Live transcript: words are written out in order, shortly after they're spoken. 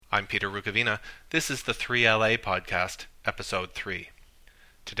I'm Peter Rukavina. This is the 3LA Podcast, Episode 3.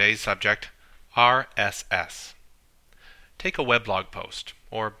 Today's subject, RSS. Take a weblog post,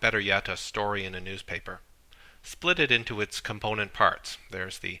 or better yet, a story in a newspaper. Split it into its component parts.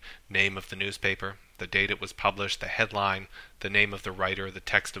 There's the name of the newspaper, the date it was published, the headline, the name of the writer, the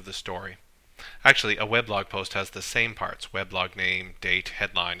text of the story. Actually, a weblog post has the same parts, weblog name, date,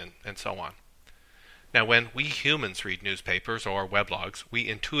 headline, and so on. Now, when we humans read newspapers or weblogs, we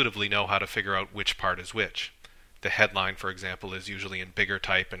intuitively know how to figure out which part is which. The headline, for example, is usually in bigger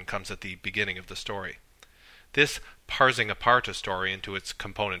type and comes at the beginning of the story. This parsing apart a story into its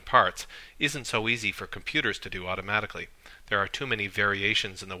component parts isn't so easy for computers to do automatically. There are too many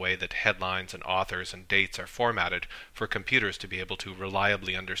variations in the way that headlines and authors and dates are formatted for computers to be able to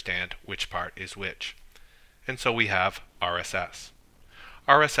reliably understand which part is which. And so we have RSS.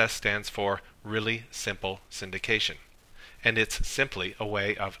 RSS stands for Really Simple Syndication, and it's simply a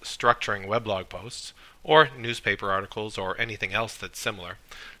way of structuring weblog posts, or newspaper articles, or anything else that's similar,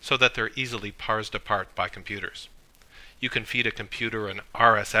 so that they're easily parsed apart by computers. You can feed a computer an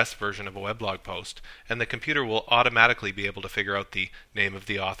RSS version of a weblog post, and the computer will automatically be able to figure out the name of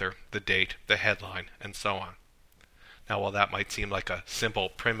the author, the date, the headline, and so on. Now, while that might seem like a simple,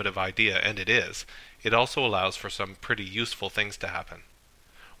 primitive idea, and it is, it also allows for some pretty useful things to happen.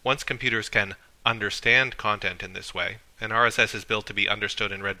 Once computers can understand content in this way, and RSS is built to be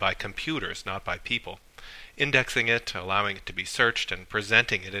understood and read by computers, not by people, indexing it, allowing it to be searched, and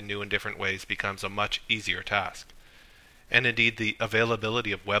presenting it in new and different ways becomes a much easier task. And indeed, the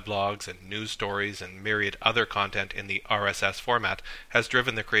availability of weblogs and news stories and myriad other content in the RSS format has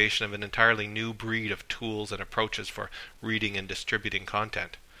driven the creation of an entirely new breed of tools and approaches for reading and distributing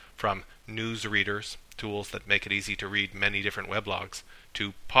content, from news readers, tools that make it easy to read many different weblogs,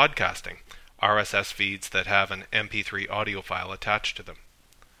 to podcasting, RSS feeds that have an MP3 audio file attached to them.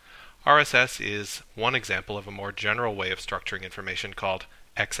 RSS is one example of a more general way of structuring information called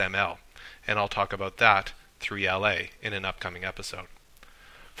XML, and I'll talk about that, 3LA, in an upcoming episode.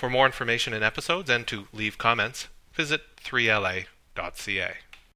 For more information and episodes and to leave comments, visit 3la.ca.